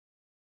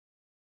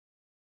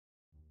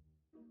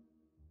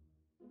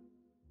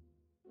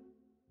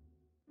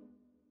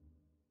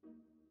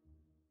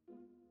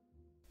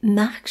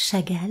Marc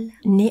Chagall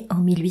naît en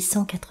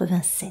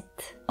 1887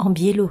 en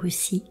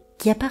Biélorussie,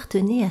 qui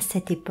appartenait à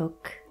cette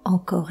époque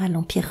encore à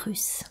l'Empire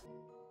russe.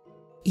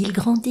 Il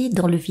grandit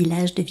dans le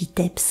village de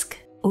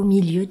Vitebsk, au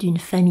milieu d'une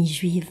famille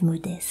juive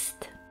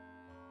modeste.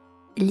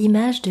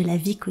 L'image de la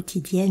vie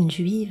quotidienne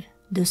juive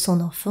de son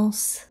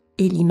enfance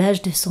et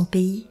l'image de son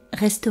pays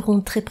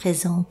resteront très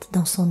présentes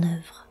dans son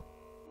œuvre.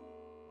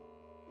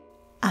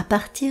 À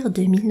partir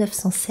de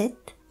 1907,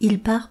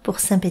 il part pour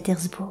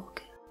Saint-Pétersbourg,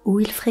 où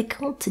il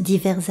fréquente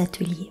divers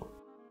ateliers.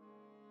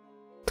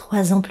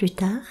 3 ans plus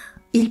tard,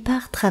 il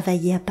part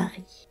travailler à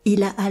Paris.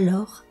 Il a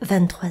alors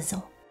 23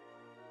 ans.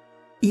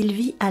 Il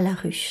vit à La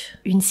Ruche,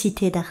 une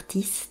cité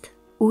d'artistes,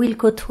 où il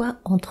côtoie,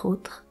 entre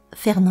autres,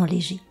 Fernand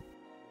Léger.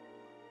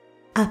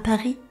 À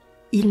Paris,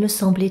 il me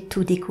semblait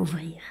tout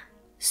découvrir,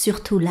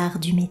 surtout l'art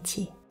du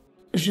métier.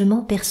 Je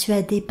m'en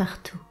persuadais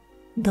partout,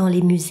 dans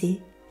les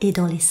musées et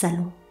dans les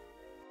salons.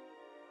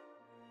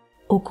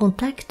 Au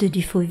contact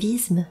du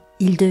fauvisme,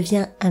 il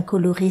devient un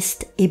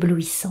coloriste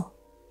éblouissant,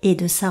 et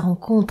de sa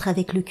rencontre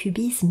avec le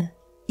cubisme,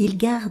 il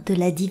garde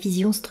la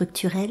division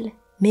structurelle,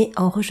 mais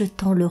en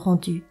rejetant le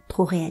rendu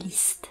trop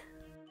réaliste.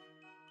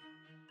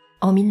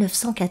 En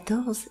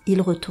 1914,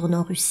 il retourne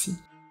en Russie,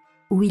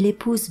 où il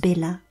épouse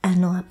Bella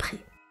 1 an après.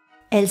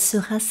 Elle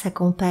sera sa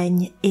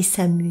compagne et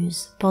sa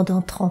muse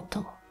pendant 30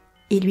 ans,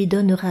 et lui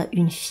donnera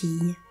une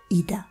fille,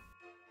 Ida.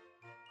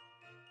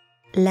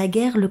 La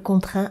guerre le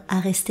contraint à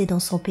rester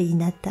dans son pays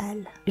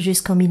natal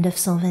jusqu'en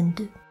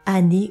 1922,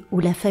 année où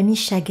la famille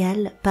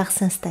Chagall part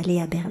s'installer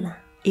à Berlin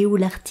et où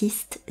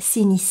l'artiste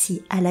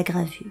s'initie à la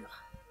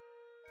gravure.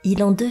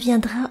 Il en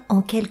deviendra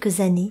en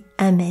quelques années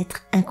un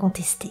maître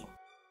incontesté.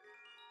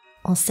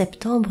 En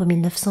septembre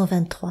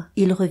 1923,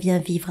 il revient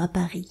vivre à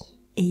Paris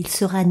et il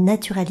sera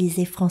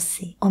naturalisé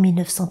français en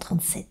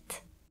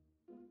 1937.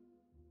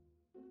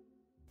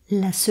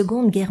 La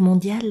Seconde Guerre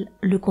mondiale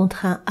le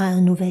contraint à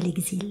un nouvel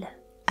exil,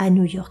 à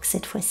New York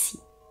cette fois-ci.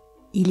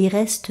 Il y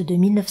reste de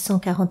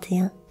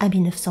 1941 à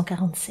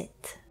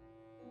 1947.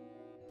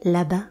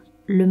 Là-bas,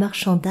 le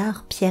marchand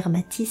d'art Pierre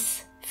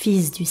Matisse,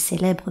 fils du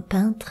célèbre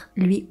peintre,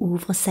 lui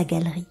ouvre sa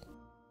galerie.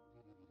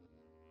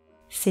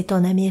 C'est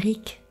en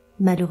Amérique,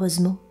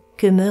 malheureusement,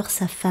 que meurt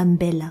sa femme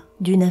Bella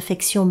d'une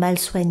infection mal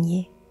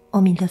soignée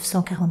en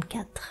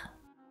 1944.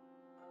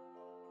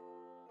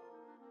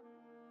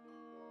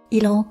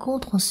 Il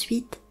rencontre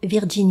ensuite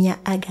Virginia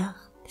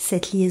Haggard.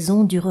 Cette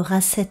liaison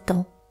durera 7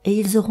 ans et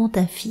ils auront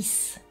un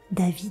fils,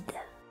 David.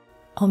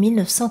 En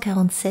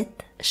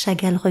 1947,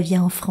 Chagall revient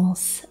en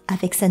France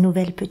avec sa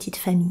nouvelle petite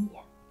famille.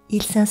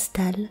 Il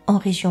s'installe en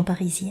région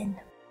parisienne.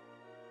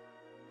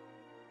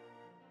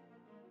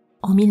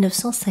 En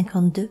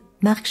 1952,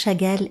 Marc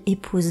Chagall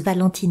épouse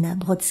Valentina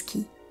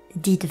Brodsky,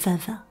 dite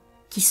Vava,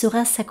 qui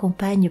sera sa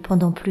compagne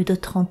pendant plus de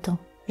 30 ans,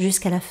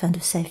 jusqu'à la fin de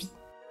sa vie.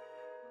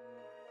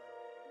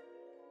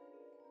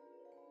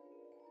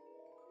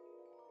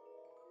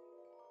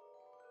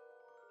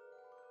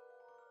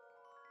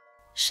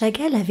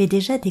 Chagall avait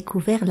déjà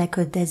découvert la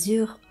Côte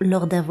d'Azur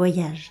lors d'un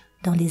voyage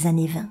dans les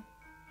années 20.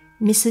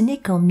 Mais ce n'est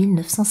qu'en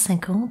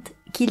 1950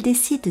 qu'il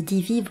décide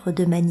d'y vivre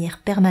de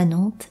manière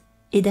permanente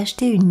et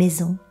d'acheter une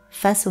maison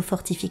face aux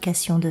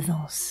fortifications de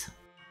Vence.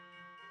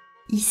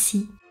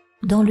 Ici,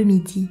 dans le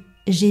Midi,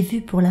 j'ai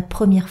vu pour la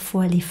première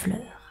fois les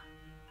fleurs.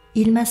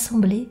 Il m'a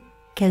semblé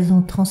qu'elles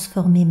ont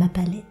transformé ma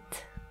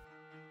palette.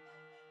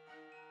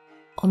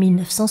 En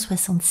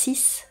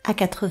 1966, à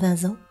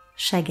 80 ans,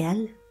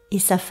 Chagall et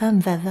sa femme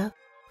Vava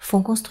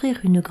font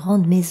construire une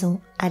grande maison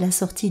à la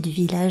sortie du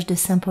village de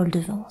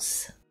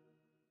Saint-Paul-de-Vence.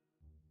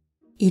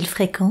 Il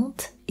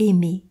fréquente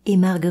Aimé et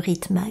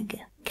Marguerite Mag,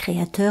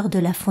 créateurs de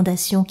la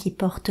fondation qui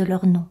porte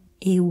leur nom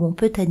et où on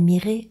peut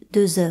admirer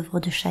 2 œuvres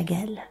de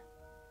Chagall.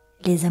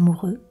 Les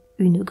Amoureux,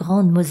 une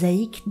grande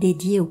mosaïque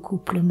dédiée au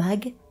couple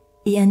Mag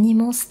et un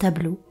immense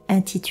tableau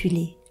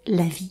intitulé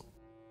La vie.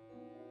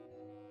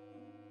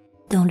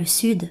 Dans le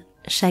sud,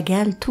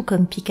 Chagall, tout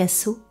comme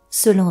Picasso,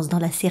 se lance dans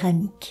la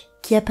céramique,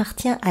 qui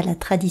appartient à la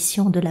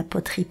tradition de la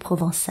poterie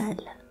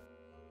provençale.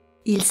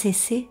 Il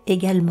s'essaie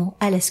également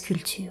à la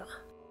sculpture.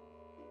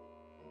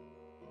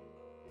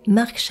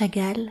 Marc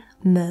Chagall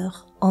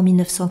meurt en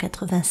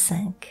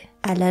 1985,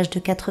 à l'âge de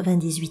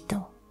 98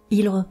 ans.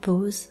 Il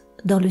repose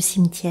dans le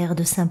cimetière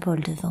de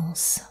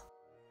Saint-Paul-de-Vence.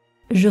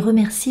 Je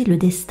remercie le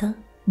destin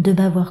de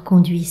m'avoir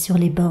conduit sur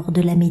les bords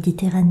de la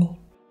Méditerranée.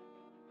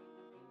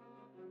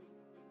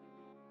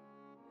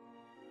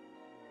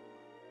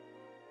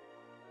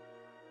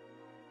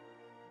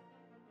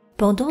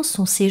 Pendant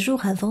son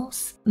séjour à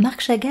Vence,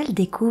 Marc Chagall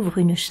découvre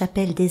une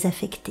chapelle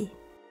désaffectée.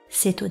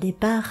 C'est au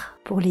départ,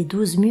 pour les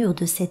 12 murs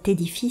de cet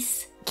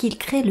édifice, qu'il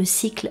crée le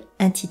cycle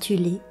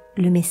intitulé «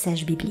 Le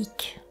message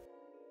biblique ».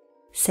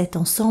 Cet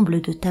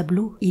ensemble de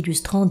tableaux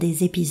illustrant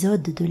des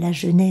épisodes de la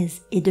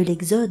Genèse et de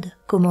l'Exode,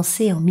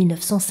 commencé en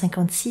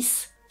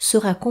 1956,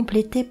 sera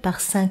complété par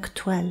 5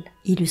 toiles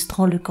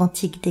illustrant le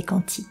Cantique des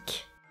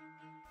Cantiques.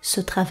 Ce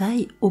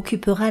travail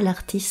occupera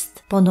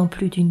l'artiste pendant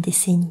plus d'1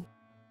 décennie.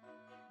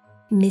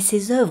 Mais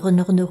ces œuvres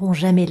n'orneront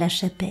jamais la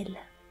chapelle.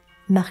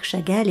 Marc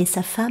Chagall et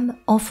sa femme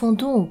en font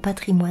don au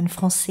patrimoine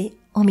français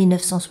en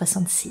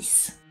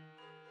 1966.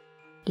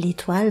 Les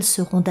toiles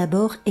seront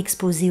d'abord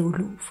exposées au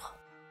Louvre.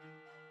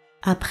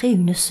 Après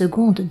une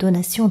seconde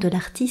donation de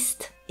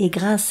l'artiste, et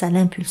grâce à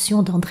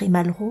l'impulsion d'André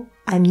Malraux,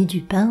 ami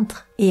du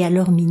peintre et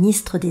alors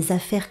ministre des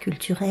Affaires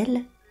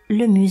culturelles,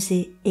 le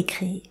musée est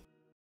créé.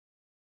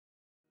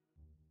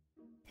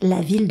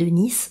 La ville de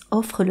Nice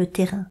offre le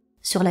terrain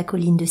sur la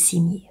colline de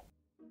Cimier.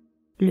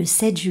 Le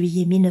 7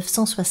 juillet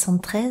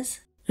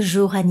 1973,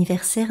 jour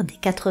anniversaire des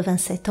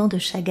 87 ans de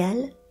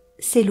Chagall,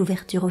 c'est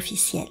l'ouverture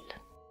officielle.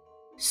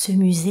 Ce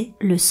musée,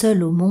 le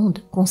seul au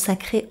monde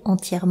consacré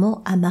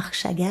entièrement à Marc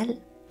Chagall,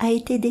 a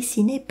été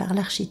dessiné par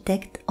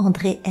l'architecte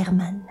André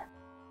Hermann.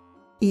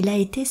 Il a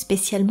été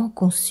spécialement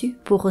conçu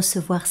pour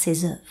recevoir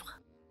ses œuvres.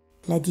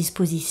 La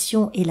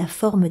disposition et la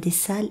forme des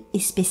salles est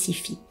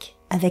spécifique,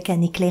 avec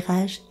un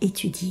éclairage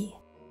étudié.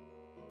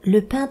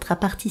 Le peintre a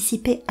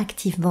participé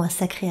activement à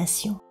sa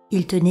création.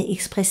 Il tenait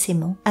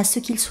expressément à ce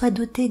qu'il soit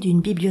doté d'une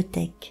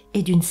bibliothèque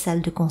et d'une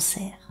salle de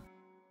concert.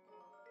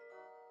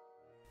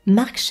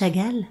 Marc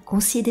Chagall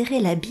considérait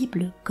la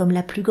Bible comme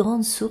la plus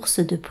grande source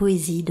de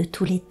poésie de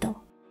tous les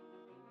temps.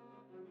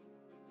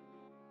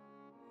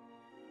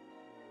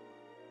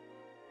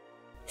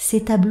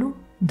 Ces tableaux,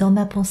 dans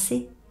ma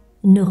pensée,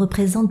 ne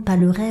représentent pas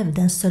le rêve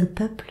d'un seul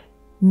peuple,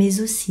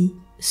 mais aussi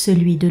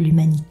celui de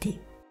l'humanité.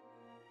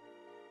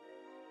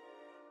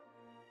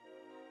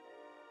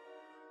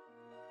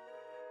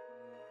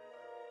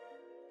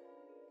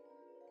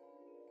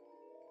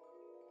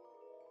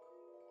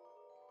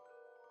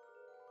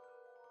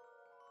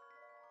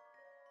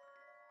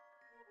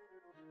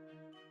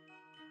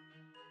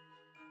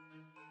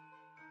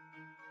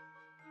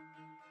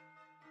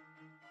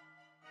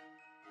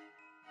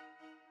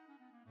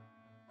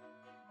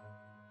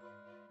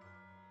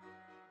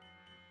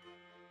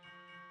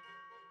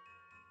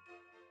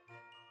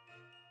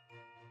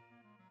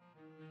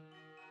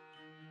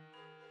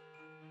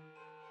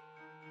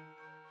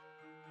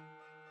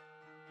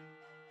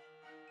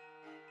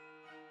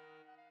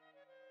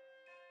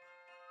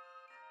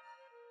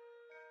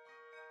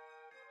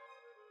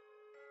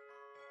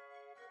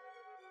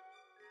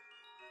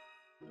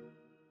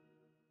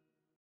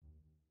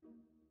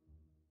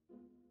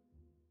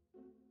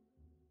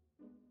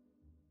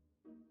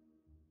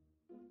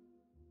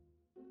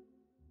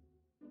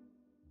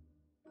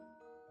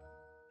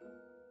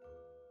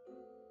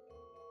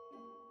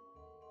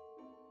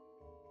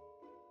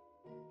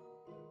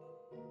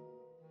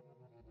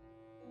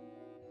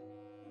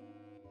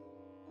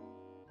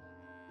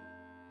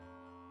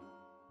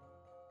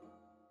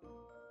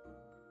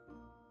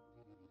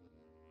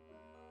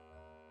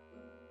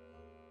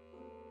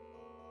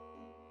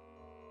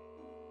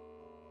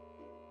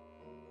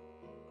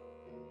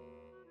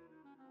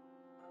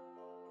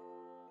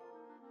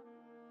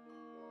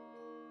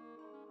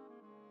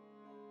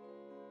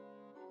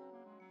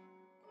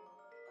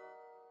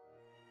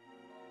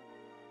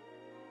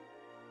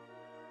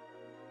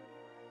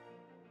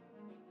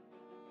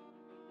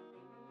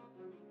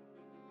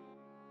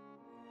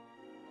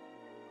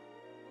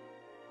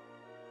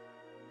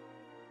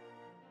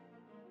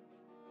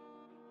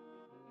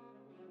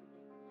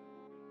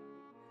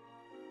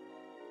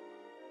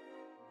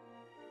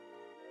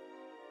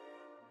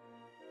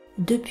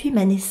 Depuis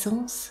ma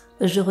naissance,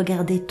 je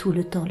regardais tout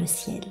le temps le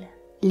ciel,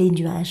 les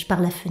nuages par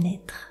la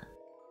fenêtre.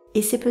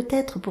 Et c'est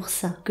peut-être pour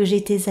ça que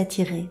j'étais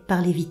attirée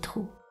par les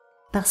vitraux,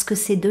 parce que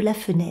c'est de la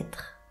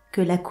fenêtre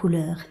que la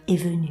couleur est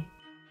venue.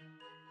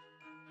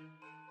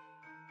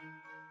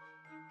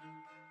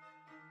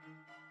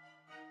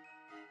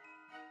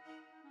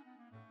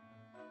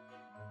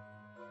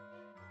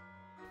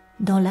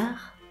 Dans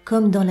l'art,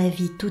 comme dans la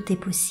vie, tout est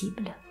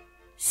possible,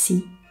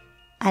 si,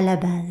 à la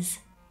base,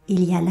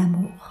 il y a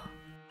l'amour.